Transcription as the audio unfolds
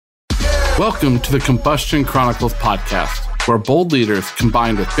Welcome to the Combustion Chronicles podcast, where bold leaders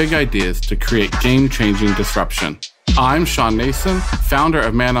combine with big ideas to create game-changing disruption. I'm Shawn Nason, founder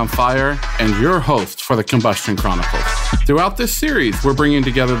of Man on Fire, and your host for the Combustion Chronicles. Throughout this series, we're bringing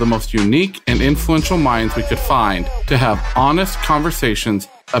together the most unique and influential minds we could find to have honest conversations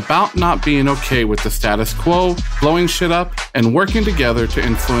about not being okay with the status quo, blowing shit up, and working together to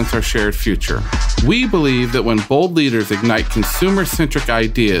influence our shared future. We believe that when bold leaders ignite consumer-centric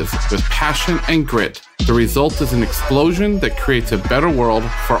ideas with passion and grit, the result is an explosion that creates a better world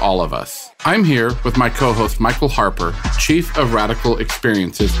for all of us. I'm here with my co-host Michael Harper, Chief of Radical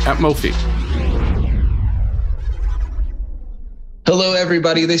Experiences at MOFI. Hello,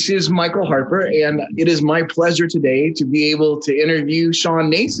 everybody. This is Michael Harper, and it is my pleasure today to be able to interview Shawn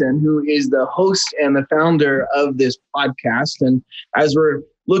Nason, who is the host and the founder of this podcast. And as we're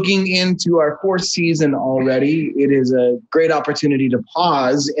looking into our fourth season already, it is a great opportunity to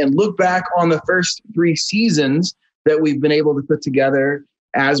pause and look back on the first 3 seasons that we've been able to put together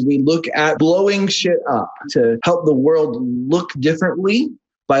as we look at blowing shit up to help the world look differently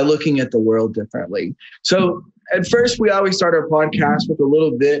by looking at the world differently. So at first, we always start our podcast with a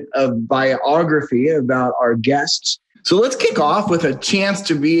little bit of biography about our guests. So let's kick off with a chance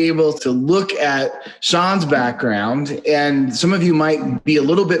to be able to look at Shawn's background. And some of you might be a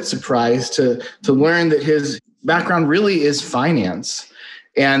little bit surprised to learn that his background really is finance,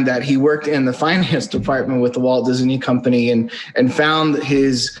 and that he worked in the finance department with the Walt Disney Company and found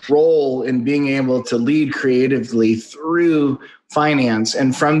his role in being able to lead creatively through finance,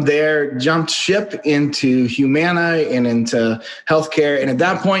 and from there jumped ship into Humana and into healthcare. And at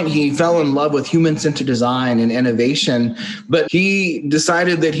that point, he fell in love with human-centered design and innovation, but he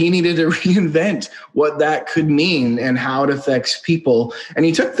decided that he needed to reinvent what that could mean and how it affects people. And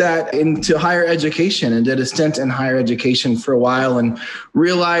he took that into higher education and did a stint in higher education for a while and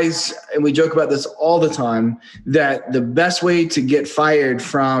realized, and we joke about this all the time, that the best way to get fired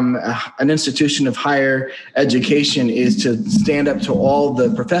from an institution of higher education is to stand up to all the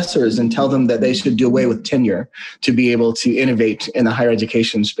professors and tell them that they should do away with tenure to be able to innovate in the higher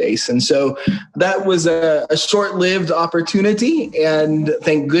education space. And so that was a short-lived opportunity, and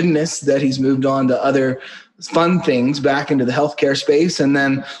thank goodness that he's moved on to other fun things back into the healthcare space, and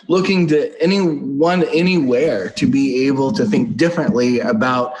then looking to anyone, anywhere to be able to think differently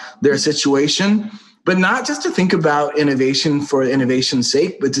about their situation. But not just to think about innovation for innovation's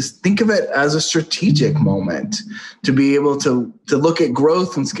sake, but to think of it as a strategic moment, to be able to look at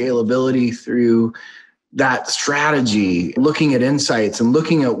growth and scalability through that strategy, looking at insights and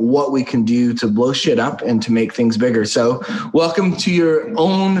looking at what we can do to blow shit up and to make things bigger. So welcome to your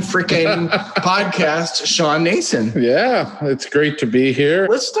own freaking podcast, Shawn Nason. Yeah, it's great to be here.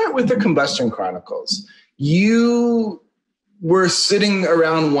 Let's start with the Combustion Chronicles. You were sitting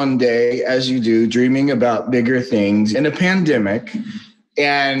around one day, as you do, dreaming about bigger things in a pandemic,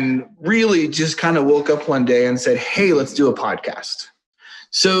 and really just kind of woke up one day and said, hey, let's do a podcast.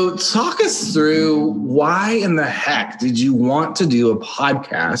 So talk us through, why in the heck did you want to do a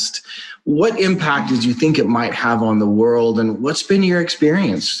podcast? What impact did you think it might have on the world? And what's been your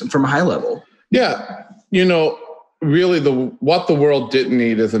experience from a high level? Yeah, really what the world didn't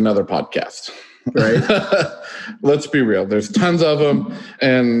need is another podcast. Right? Let's be real. There's tons of them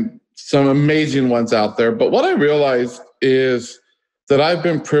and some amazing ones out there. But what I realized is that I've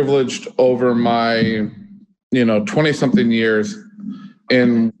been privileged over my, 20-something years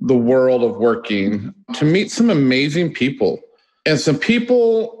in the world of working to meet some amazing people, and some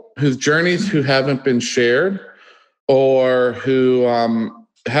people whose journeys who haven't been shared, or who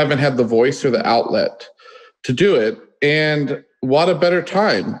haven't had the voice or the outlet to do it. And what a better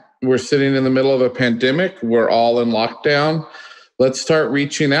time. We're sitting in the middle of a pandemic. We're all in lockdown. Let's start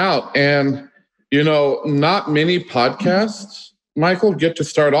reaching out. And, not many podcasts, Michael, get to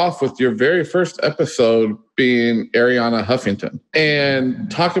start off with your very first episode being Arianna Huffington, and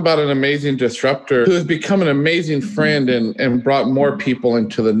talk about an amazing disruptor who has become an amazing friend and brought more people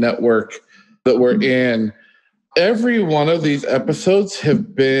into the network that we're in. Every one of these episodes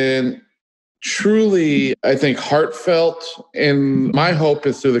have been truly, I think, heartfelt. And my hope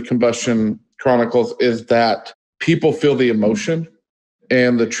is through the Combustion Chronicles is that people feel the emotion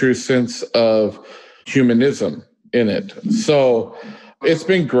and the true sense of humanism in it. So it's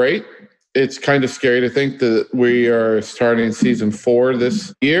been great. It's kind of scary to think that we are starting season 4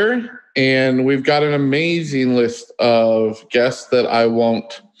 this year, and we've got an amazing list of guests that I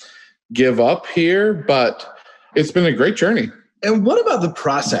won't give up here, but it's been a great journey. And what about the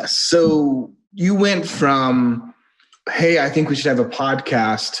process? So you went from, hey, I think we should have a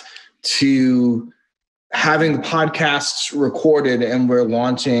podcast, to having the podcasts recorded and we're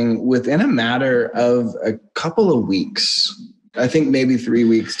launching within a matter of a couple of weeks. I think maybe 3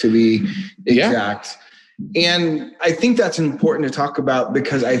 weeks to be exact. Yeah. And I think that's important to talk about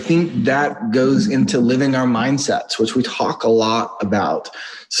because I think that goes into living our mindsets, which we talk a lot about.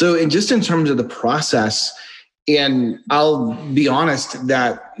 So in terms of the process, and I'll be honest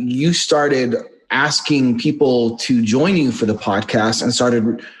that you started asking people to join you for the podcast and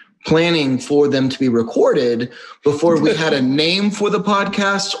started planning for them to be recorded before we had a name for the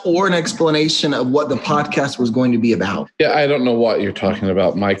podcast or an explanation of what the podcast was going to be about. Yeah, I don't know what you're talking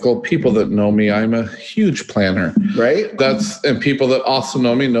about, Michael. People that know me, I'm a huge planner. Right? And people that also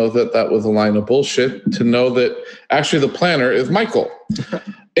know me know that was a line of bullshit to know that actually the planner is Michael.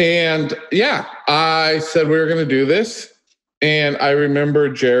 And yeah, I said we were going to do this. And I remember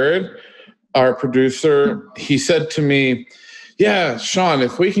Jared, our producer, he said to me, yeah, Shawn,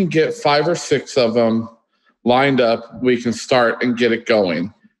 if we can get 5 or 6 of them lined up, we can start and get it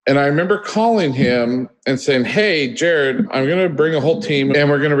going. And I remember calling him and saying, hey, Jared, I'm going to bring a whole team and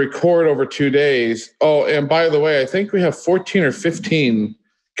we're going to record over 2 days. Oh, and by the way, I think we have 14 or 15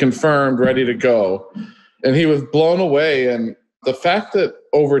 confirmed, ready to go. And he was blown away. And the fact that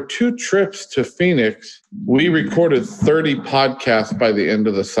over 2 trips to Phoenix, we recorded 30 podcasts by the end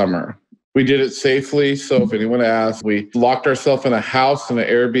of the summer. We did it safely. So if anyone asks, we locked ourselves in a house in an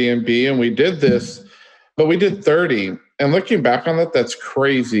Airbnb and we did this, but we did 30. And looking back on that, that's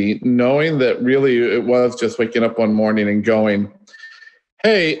crazy. Knowing that really it was just waking up one morning and going,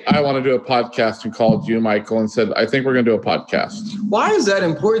 hey, I want to do a podcast, and called you, Michael, and said, I think we're going to do a podcast. Why is that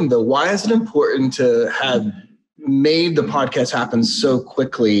important though? Why is it important to have made the podcast happen so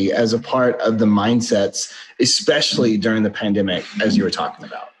quickly as a part of the mindsets, especially during the pandemic, as you were talking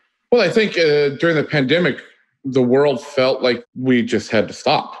about? Well, I think during the pandemic, the world felt like we just had to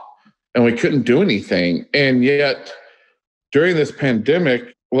stop and we couldn't do anything. And yet during this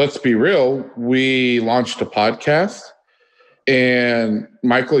pandemic, let's be real, we launched a podcast. And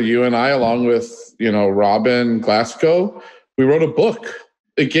Michael, you and I, along with, Robin Glasgow, we wrote a book.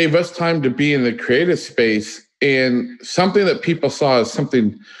 It gave us time to be in the creative space, and something that people saw as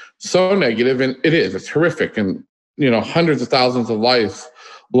something so negative, and it's horrific. And, hundreds of thousands of lives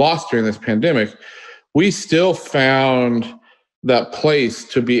lost during this pandemic, we still found that place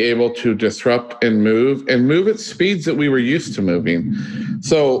to be able to disrupt and move at speeds that we were used to moving.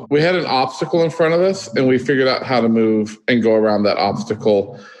 So we had an obstacle in front of us and we figured out how to move and go around that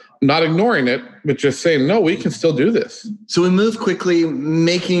obstacle, not ignoring it, but just saying, no, we can still do this. So we moved quickly,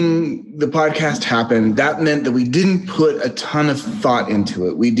 making the podcast happen. That meant that we didn't put a ton of thought into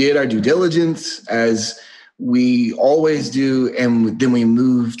it. We did our due diligence as we always do, and then we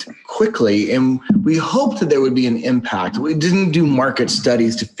moved quickly, and we hoped that there would be an impact. We didn't do market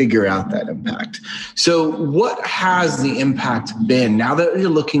studies to figure out that impact. So what has the impact been? Now that you're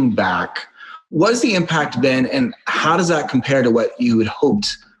looking back, what has the impact been, and how does that compare to what you had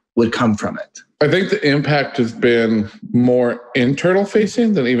hoped would come from it? I think the impact has been more internal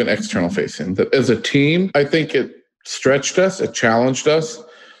facing than even external facing. That as a team, I think it stretched us, it challenged us.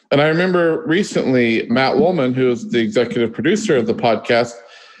 And I remember recently, Matt Woolman, who is the executive producer of the podcast,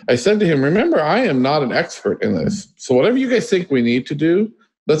 I said to him, remember, I am not an expert in this. So whatever you guys think we need to do,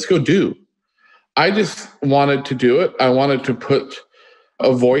 let's go do. I just wanted to do it. I wanted to put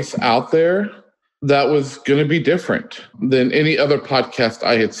a voice out there that was going to be different than any other podcast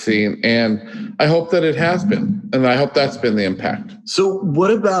I had seen. And I hope that it has been. And I hope that's been the impact. So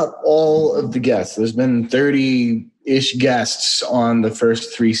what about all of the guests? There's been 30-ish guests on the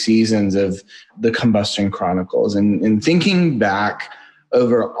first 3 seasons of the Combustion Chronicles. And thinking back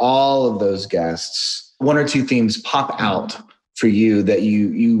over all of those guests, 1 or 2 themes pop out for you that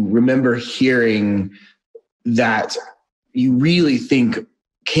you remember hearing that you really think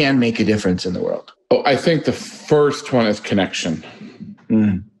can make a difference in the world? Oh, I think the first one is connection.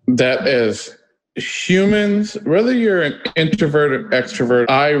 That as humans, whether you're an introvert or extrovert,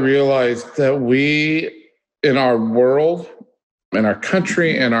 I realized that we, in our world, in our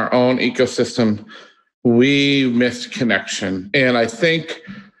country, in our own ecosystem, we missed connection. And I think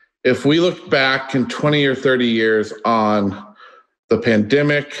if we look back in 20 or 30 years on the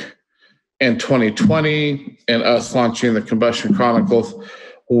pandemic and 2020 and us launching the Combustion Chronicles,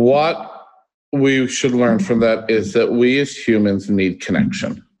 what we should learn from that is that we as humans need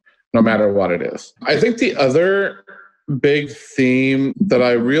connection, no matter what it is. I think the other big theme that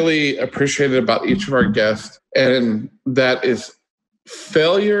I really appreciated about each of our guests, and that is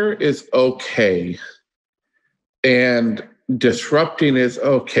failure is okay and disrupting is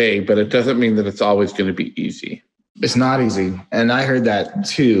okay, but it doesn't mean that it's always going to be easy. It's not easy. And I heard that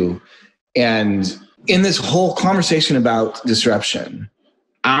too. And In this whole conversation about disruption,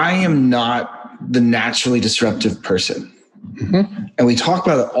 I am not the naturally disruptive person. Mm-hmm. And we talk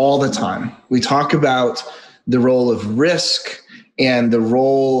about it all the time. We talk about the role of risk and the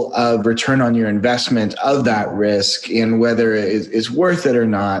role of return on your investment of that risk and whether it is worth it or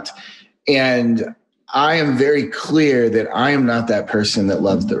not. And I am very clear that I am not that person that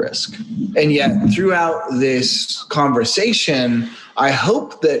loves the risk. And yet throughout this conversation, I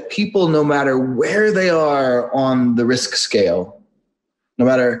hope that people, no matter where they are on the risk scale, no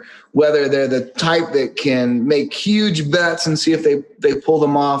matter whether they're the type that can make huge bets and see if they pull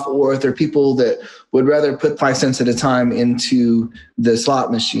them off, or if they're people that would rather put 5 cents at a time into the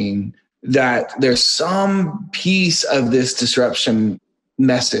slot machine, that there's some piece of this disruption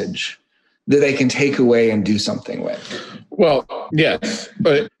message that they can take away and do something with. Well, yes,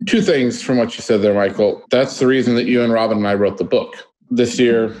 but 2 things from what you said there, Michael. That's the reason that you and Robin and I wrote the book this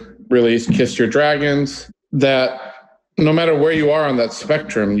year, released Kiss Your Dragons, that no matter where you are on that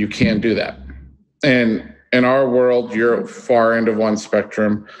spectrum, you can do that. And in our world, you're far end of one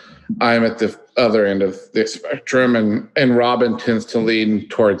spectrum. I'm at the other end of the spectrum, and Robin tends to lean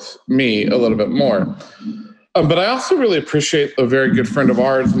towards me a little bit more. But I also really appreciate a very good friend of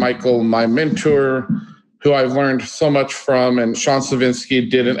ours, Michael, my mentor, who I've learned so much from, and Sean Slavinsky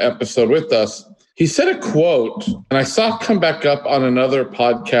did an episode with us. He said a quote, and I saw it come back up on another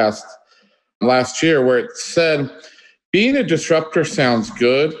podcast last year, where it said, being a disruptor sounds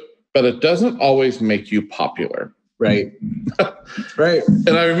good, but it doesn't always make you popular. Right. Right.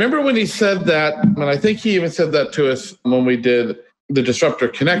 And I remember when he said that, and I think he even said that to us when we did the Disruptor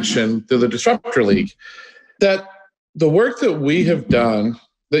Connection through the Disruptor League, that the work that we have done,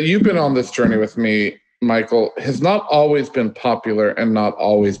 that you've been on this journey with me, Michael, has not always been popular and not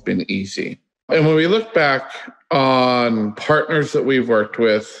always been easy. And when we look back on partners that we've worked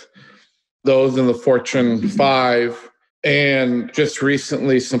with, those in the Fortune 5, and just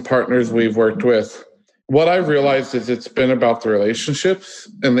recently some partners we've worked with, what I've realized is it's been about the relationships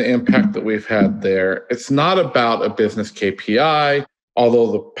and the impact that we've had there. It's not about a business KPI,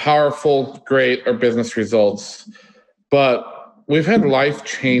 although the powerful, great are business results, but we've had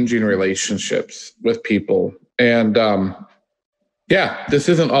life-changing relationships with people. And this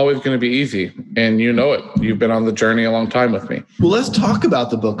isn't always going to be easy. And you know it. You've been on the journey a long time with me. Well, let's talk about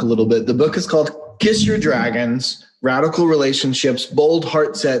the book a little bit. The book is called Kiss Your Dragons, Radical Relationships, Bold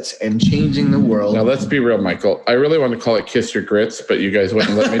Heart Sets, and Changing the World. Now, let's be real, Michael. I really want to call it Kiss Your Grits, but you guys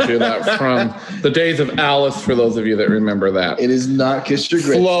wouldn't let me do that from the days of Alice, for those of you that remember that. It is not Kiss Your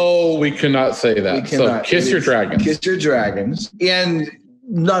Grits. Flo, we cannot say that. So Kiss Your Dragons. Kiss Your Dragons. And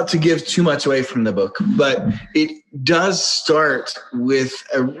not to give too much away from the book, but it does start with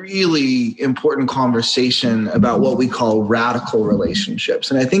a really important conversation about what we call radical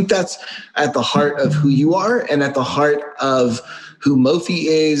relationships. And I think that's at the heart of who you are and at the heart of who MOFI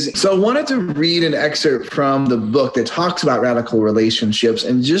is. So I wanted to read an excerpt from the book that talks about radical relationships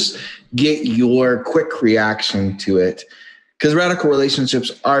and just get your quick reaction to it, because radical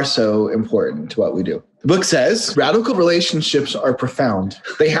relationships are so important to what we do. The book says, radical relationships are profound.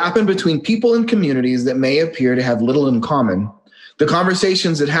 They happen between people and communities that may appear to have little in common. The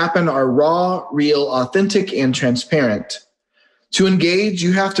conversations that happen are raw, real, authentic, and transparent. To engage,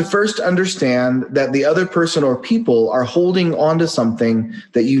 you have to first understand that the other person or people are holding onto something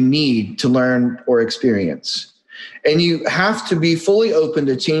that you need to learn or experience. And you have to be fully open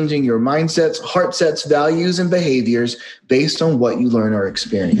to changing your mindsets, heart sets, values, and behaviors based on what you learn or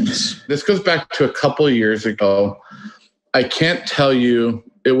experience. This goes back to a couple of years ago. I can't tell you,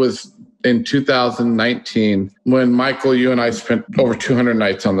 it was in 2019 when Michael, you and I spent over 200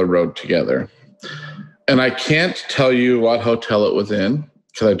 nights on the road together. And I can't tell you what hotel it was in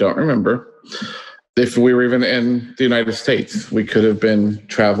because I don't remember. If we were even in the United States, we could have been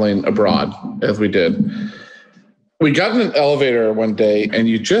traveling abroad as we did. We got in an elevator one day and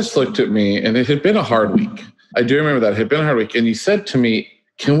you just looked at me, and it had been a hard week. I do remember that. It had been a hard week. And you said to me,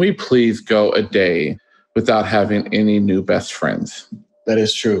 can we please go a day without having any new best friends? That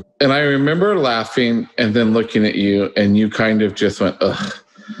is true. And I remember laughing and then looking at you, and you kind of just went, ugh,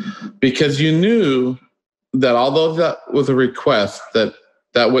 because you knew that although that was a request, that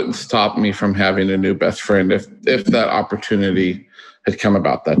wouldn't stop me from having a new best friend if that opportunity had come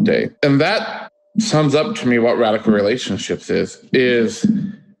about that day. And that sums up to me what radical relationships is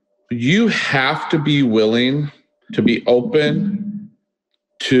you have to be willing to be open,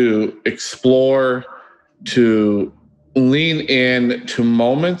 to explore, to lean in to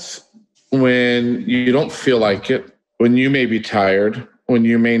moments when you don't feel like it, when you may be tired, when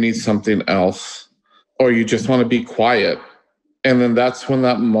you may need something else, or you just want to be quiet. And then that's when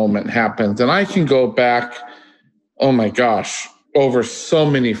that moment happens. And I can go back, oh my gosh, over so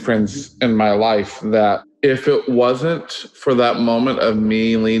many friends in my life that if it wasn't for that moment of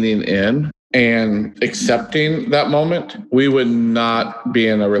me leaning in and accepting that moment, we would not be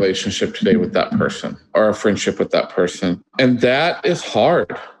in a relationship today with that person or a friendship with that person. And that is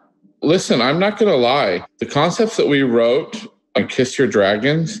hard. Listen, I'm not going to lie. The concepts that we wrote on Kiss Your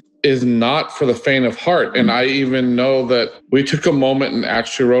Dragons is not for the faint of heart. And I even know that we took a moment and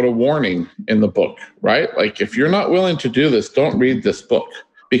actually wrote a warning in the book, right? Like, if you're not willing to do this, don't read this book,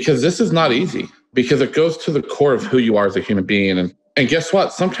 because this is not easy, because it goes to the core of who you are as a human being. And guess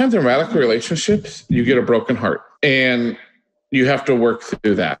what? Sometimes in radical relationships, you get a broken heart and you have to work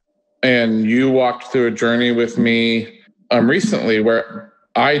through that. And you walked through a journey with me recently where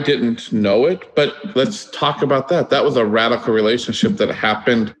I didn't know it, but let's talk about that. That was a radical relationship that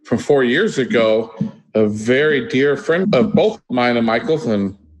happened from 4 years ago. A very dear friend of both mine and Michael's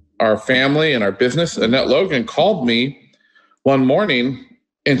and our family and our business, Annette Logan, called me one morning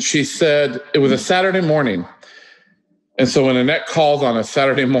and she said, it was a Saturday morning. And so when Annette calls on a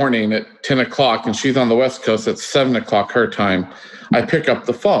Saturday morning at 10 o'clock and she's on the West Coast at 7 o'clock her time, I pick up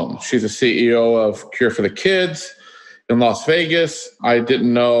the phone. She's a CEO of Cure for the Kids in Las Vegas. I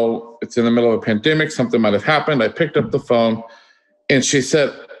didn't know, it's in the middle of a pandemic, something might have happened. I picked up the phone and she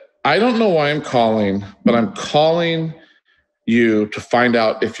said, I don't know why I'm calling, but I'm calling you to find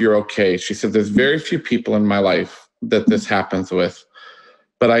out if you're okay. She said, there's very few people in my life that this happens with,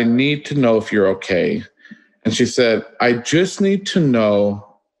 but I need to know if you're okay. And she said, I just need to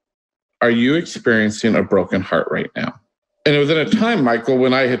know, are you experiencing a broken heart right now? And it was in a time, Michael,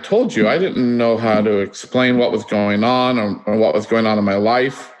 when I had told you I didn't know how to explain what was going on or what was going on in my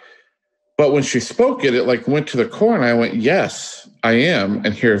life. But when she spoke it like went to the core and I went, yes, I am.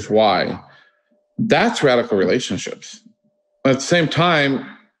 And here's why. That's radical relationships. At the same time,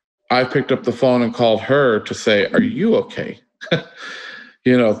 I picked up the phone and called her to say, are you okay?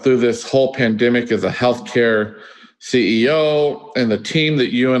 Through this whole pandemic as a healthcare CEO and the team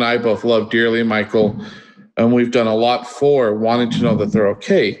that you and I both love dearly, Michael, and we've done a lot for wanting to know that they're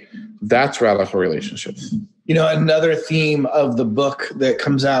okay. That's radical relationships. Another theme of the book that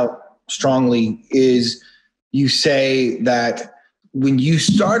comes out strongly is you say that when you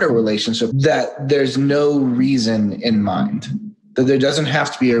start a relationship, that there's no reason in mind, that there doesn't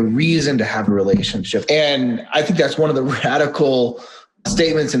have to be a reason to have a relationship. And I think that's one of the radical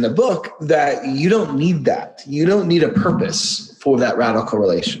statements in the book, that you don't need that. You don't need a purpose for that radical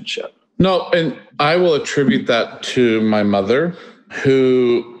relationship. No, and I will attribute that to my mother,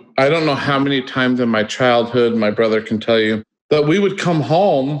 who I don't know how many times in my childhood, my brother can tell you, that we would come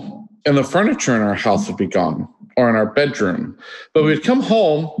home and the furniture in our house would be gone, or in our bedroom. But we'd come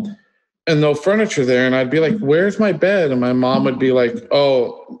home and no furniture there. And I'd be like, where's my bed? And my mom would be like,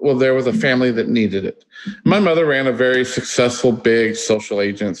 oh, well, there was a family that needed it. My mother ran a very successful, big social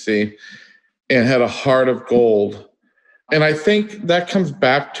agency and had a heart of gold. And I think that comes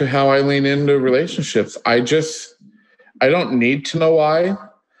back to how I lean into relationships. I don't need to know why.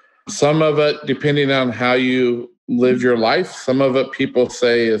 Some of it, depending on how you live your life, some of it people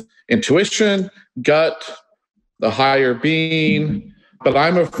say is intuition, gut, the higher being. But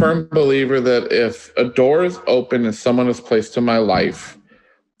I'm a firm believer that if a door is open and someone is placed in my life,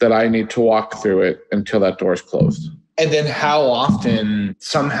 that I need to walk through it until that door is closed. And then how often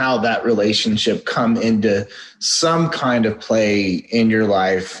somehow that relationship come into some kind of play in your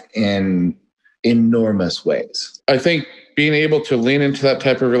life in enormous ways? I think being able to lean into that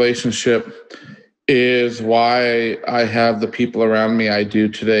type of relationship is why I have the people around me I do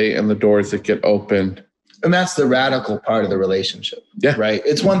today and the doors that get opened. And that's the radical part of the relationship, right?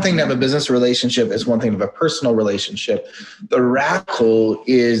 It's one thing to have a business relationship. It's one thing to have a personal relationship. The radical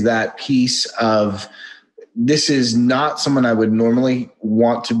is that piece of, this is not someone I would normally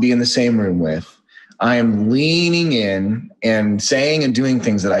want to be in the same room with. I am leaning in and saying and doing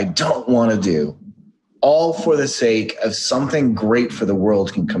things that I don't want to do, all for the sake of something great for the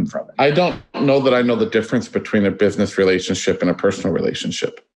world can come from it. I don't know that I know the difference between a business relationship and a personal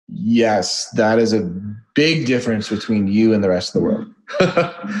relationship. Yes, that is a big difference between you and the rest of the world.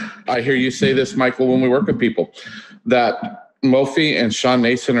 I hear you say this, Michael, when we work with people, that MOFI and Shawn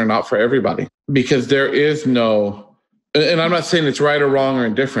Nason are not for everybody, because there is no, and I'm not saying it's right or wrong or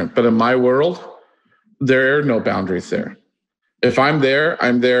indifferent, but in my world, there are no boundaries there. If I'm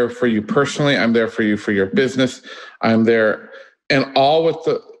there for you personally. I'm there for you for your business. I'm there, and all with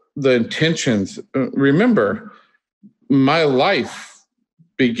the intentions. Remember, my life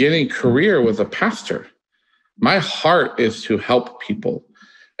beginning career was a pastor. My heart is to help people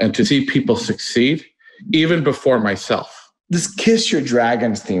and to see people succeed, even before myself. this Kiss Your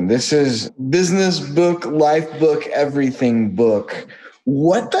Dragons theme. This is business book, life book, everything book.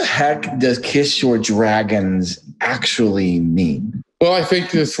 What the heck does Kiss Your Dragons actually mean? Well, I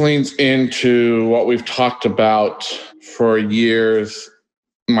think this leans into what we've talked about for years,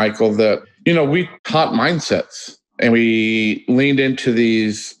 Michael, that, we taught mindsets and we leaned into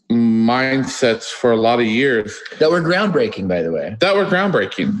these mindsets for a lot of years. That were groundbreaking, by the way. I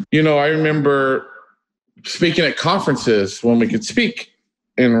remember speaking at conferences when we could speak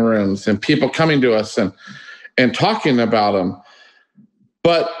in rooms and people coming to us and talking about them.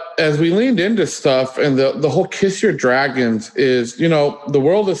 But as we leaned into stuff, and the whole Kiss Your Dragons is, the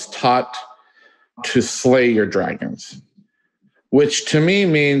world is taught to slay your dragons, which to me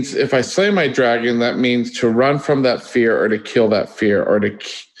means if I slay my dragon, that means to run from that fear or to kill that fear or to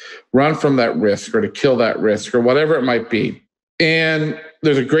run from that risk or to kill that risk or whatever it might be. And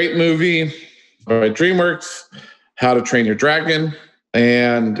there's a great movie by DreamWorks, How to Train Your Dragon.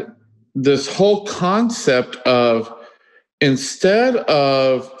 And this whole concept of instead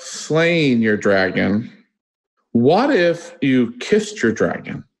of slaying your dragon, what if you kissed your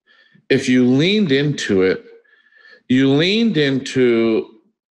dragon? If you leaned into it, you leaned into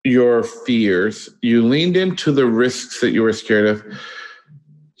your fears, you leaned into the risks that you were scared of,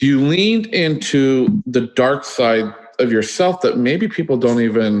 you leaned into the dark side of yourself that maybe people don't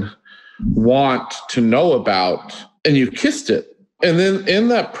even want to know about, and you kissed it. And then in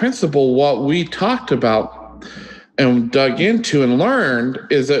that principle, what we talked about and dug into and learned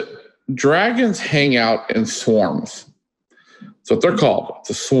is that dragons hang out in swarms. That's what they're called. It's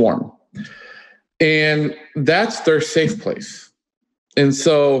a swarm. And that's their safe place. And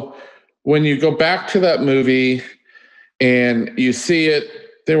so when you go back to that movie and you see it,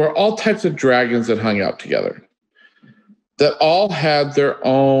 there were all types of dragons that hung out together that all had their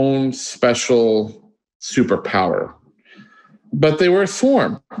own special superpower. But they were a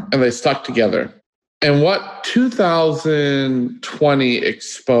swarm and they stuck together. And what 2020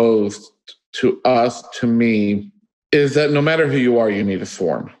 exposed to us, to me, is that no matter who you are, you need a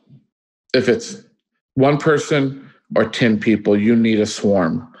swarm. If it's one person or 10 people, you need a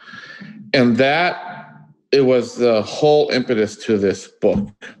swarm. And it was the whole impetus to this book,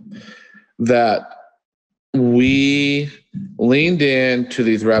 that we leaned into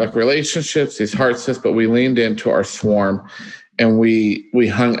these radical relationships, these heart sets, but we leaned into our swarm. And we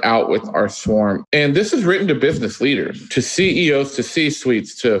hung out with our swarm. And this is written to business leaders, to CEOs, to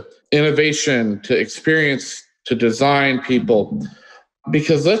C-suites, to innovation, to experience, to design people.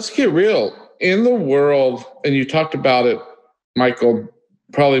 Because let's get real. In the world, and you talked about it, Michael,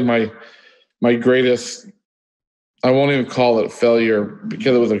 probably my greatest, I won't even call it failure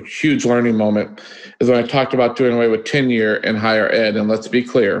because it was a huge learning moment, is when I talked about doing away with tenure in higher ed. And let's be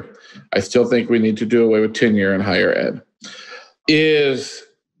clear, I still think we need to do away with tenure in higher ed. Is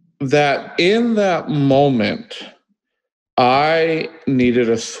that in that moment, I needed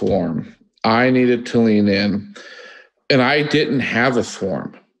a swarm. I needed to lean in, and I didn't have a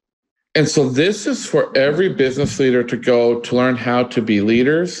swarm. And so this is for every business leader to go to learn how to be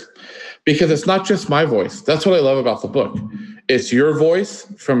leaders, because it's not just my voice. That's what I love about the book. It's your voice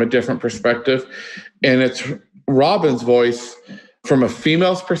from a different perspective, and it's Robin's voice from a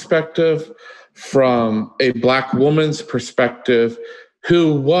female's perspective, from a Black woman's perspective,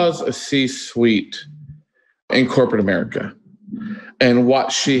 who was a C-suite in corporate America and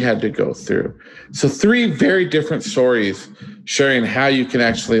what she had to go through. So 3 very different stories sharing how you can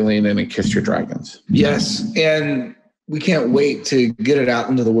actually lean in and kiss your dragons. Yes. And we can't wait to get it out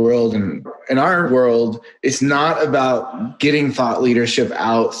into the world. And in our world, it's not about getting thought leadership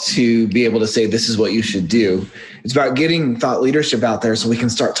out to be able to say, this is what you should do. It's about getting thought leadership out there so we can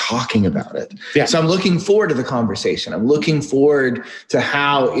start talking about it. Yeah. So I'm looking forward to the conversation. I'm looking forward to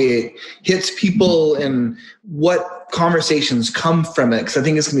how it hits people and what conversations come from it. Because I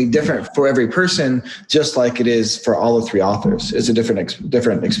think it's going to be different for every person, just like it is for all the 3 authors. It's a different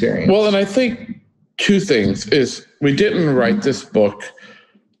experience. Well, and I think 2 things is we didn't write this book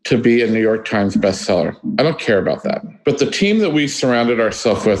to be a New York Times bestseller. I don't care about that. But the team that we surrounded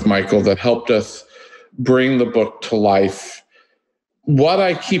ourselves with, Michael, that helped us bring the book to life, what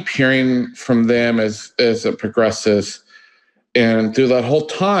I keep hearing from them as it progresses and through that whole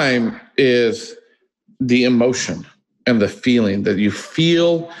time is the emotion and the feeling that you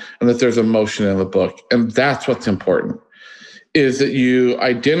feel, and that there's emotion in the book. And that's what's important, is that you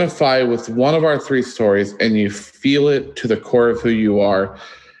identify with one of our 3 stories and you feel it to the core of who you are,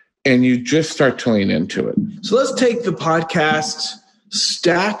 and you just start to lean into it. So let's take the podcast,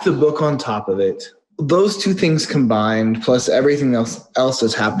 stack the book on top of it. Those 2 things combined, plus everything else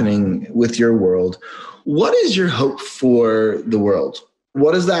that's happening with your world. What is your hope for the world?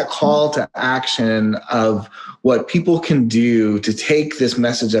 What is that call to action of what people can do to take this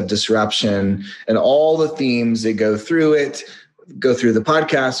message of disruption and all the themes that go through it, go through the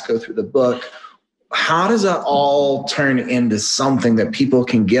podcast, go through the book? How does that all turn into something that people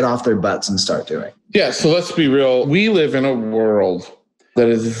can get off their butts and start doing? Yeah, so let's be real. We live in a world that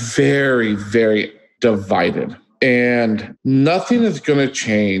is very, very divided, and nothing is going to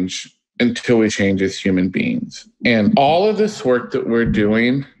change until we change as human beings. And all of this work that we're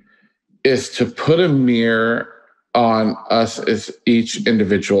doing is to put a mirror on us as each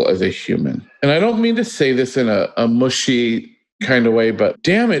individual as a human. And I don't mean to say this in a mushy kind of way, but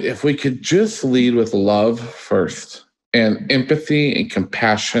damn it, if we could just lead with love first, and empathy and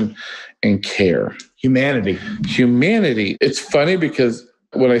compassion and care. Humanity. It's funny because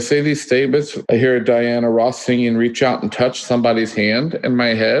when I say these statements, I hear Diana Ross singing, "Reach out and touch somebody's hand" in my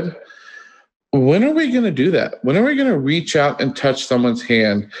head. When are we going to do that? When are we going to reach out and touch someone's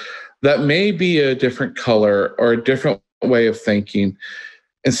hand that may be a different color or a different way of thinking,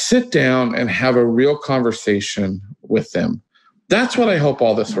 and sit down and have a real conversation with them? That's what I hope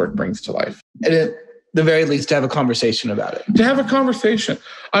all this work brings to life. And at the very least, to have a conversation about it. To have a conversation.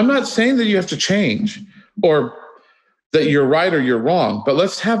 I'm not saying that you have to change or that you're right or you're wrong, but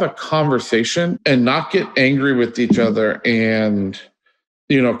let's have a conversation and not get angry with each other and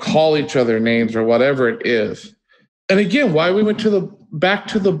call each other names or whatever it is. And again, why we went back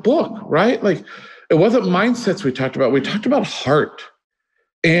to the book, right? Like, it wasn't mindsets we talked about. We talked about heart.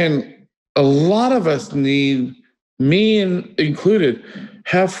 And a lot of us need, me included,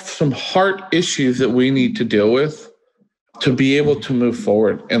 have some heart issues that we need to deal with to be able to move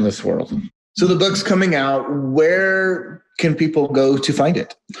forward in this world. So the book's coming out. Where can people go to find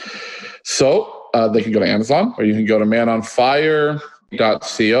it? So they can go to Amazon, or you can go to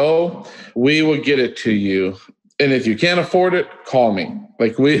manonfire.co. We will get it to you. And if you can't afford it, call me.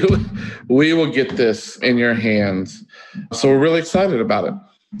 Like, we will get this in your hands. So we're really excited about it.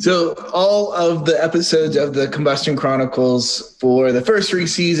 So all of the episodes of the Combustion Chronicles for the first 3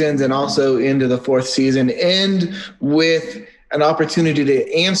 seasons and also into the 4th season end with an opportunity to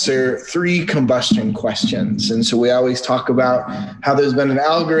answer 3 combustion questions. And so we always talk about how there's been an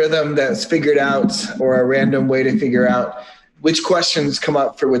algorithm that's figured out, or a random way to figure out which questions come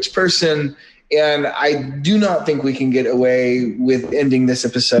up for which person. And I do not think we can get away with ending this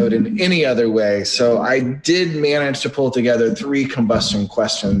episode in any other way. So I did manage to pull together 3 combustion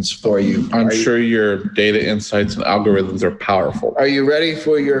questions for you. I'm sure your data insights and algorithms are powerful. Are you ready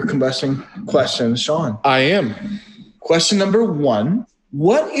for your combustion questions, Shawn? I am. Question number 1.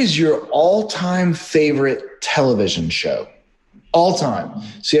 What is your all-time favorite television show? All time.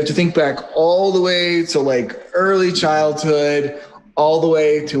 So you have to think back all the way to like early childhood, all the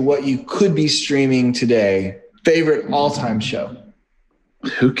way to what you could be streaming today. Favorite all-time show?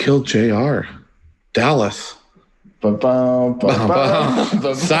 Who Killed JR? Dallas. South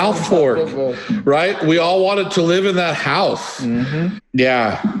Fork, right? We all wanted to live in that house. Mm-hmm.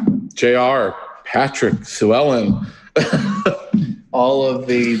 Yeah. JR, Patrick, Sue Ellen. All of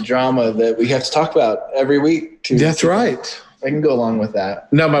the drama that we have to talk about every week. That's right. I can go along with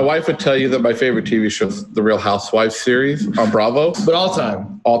that. Now, my wife would tell you that my favorite TV show is the Real Housewives series on Bravo. But all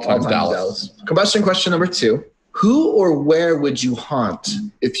time Dallas. Combustion question number 2. Who or where would you haunt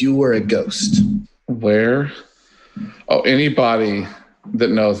if you were a ghost? Where? Oh, anybody that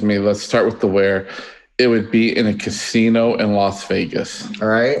knows me, let's start with the where. It would be in a casino in Las Vegas. All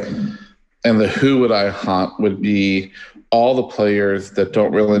right. And the who would I haunt would be all the players that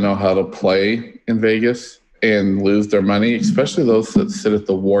don't really know how to play in Vegas and lose their money, especially those that sit at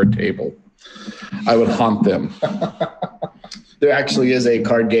the war table. I would haunt them. There actually is a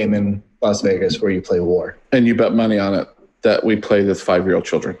card game in Las Vegas where you play war. And you bet money on it that we play as 5-year-old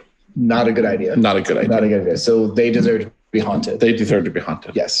children. Not a good idea. Not a good idea. So they deserve to be haunted. They deserve to be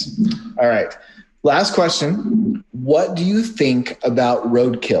haunted. Yes. All right. Last question. What do you think about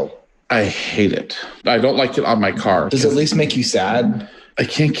roadkill? I hate it. I don't like it on my car. Does it at least make you sad? I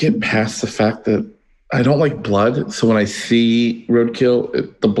can't get past the fact that I don't like blood. So when I see roadkill,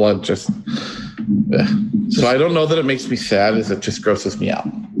 the blood just... So I don't know that it makes me sad, as it just grosses me out.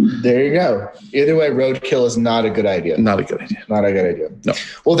 There you go. Either way, roadkill is not a good idea. Not a good idea. Not a good idea. No.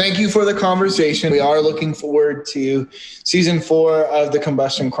 Well, thank you for the conversation. We are looking forward to season 4 of the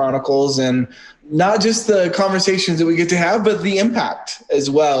Combustion Chronicles, and not just the conversations that we get to have, but the impact as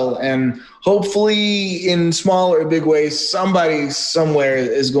well. And hopefully in small or big ways, somebody somewhere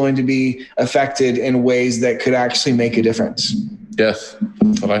is going to be affected in ways that could actually make a difference. Yes,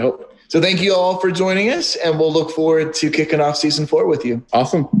 that's what I hope. So thank you all for joining us, and we'll look forward to kicking off season 4 with you.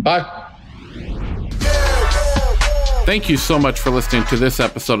 Awesome. Bye. Thank you so much for listening to this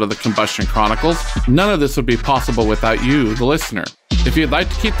episode of the Combustion Chronicles. None of this would be possible without you, the listener. If you'd like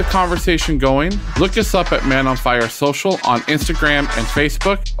to keep the conversation going, look us up at Man on Fire Social on Instagram and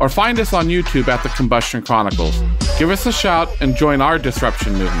Facebook, or find us on YouTube at the Combustion Chronicles. Give us a shout and join our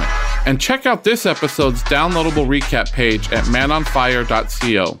disruption movement. And check out this episode's downloadable recap page at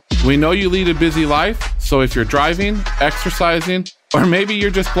manonfire.co. We know you lead a busy life, so if you're driving, exercising, or maybe you're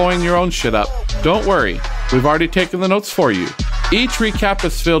just blowing your own shit up, don't worry. We've already taken the notes for you. Each recap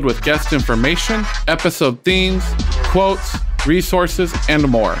is filled with guest information, episode themes, quotes, resources, and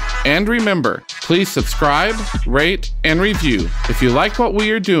more. And remember, please subscribe, rate, and review if you like what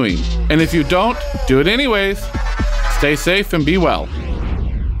we are doing. And if you don't, do it anyways. Stay safe and be well.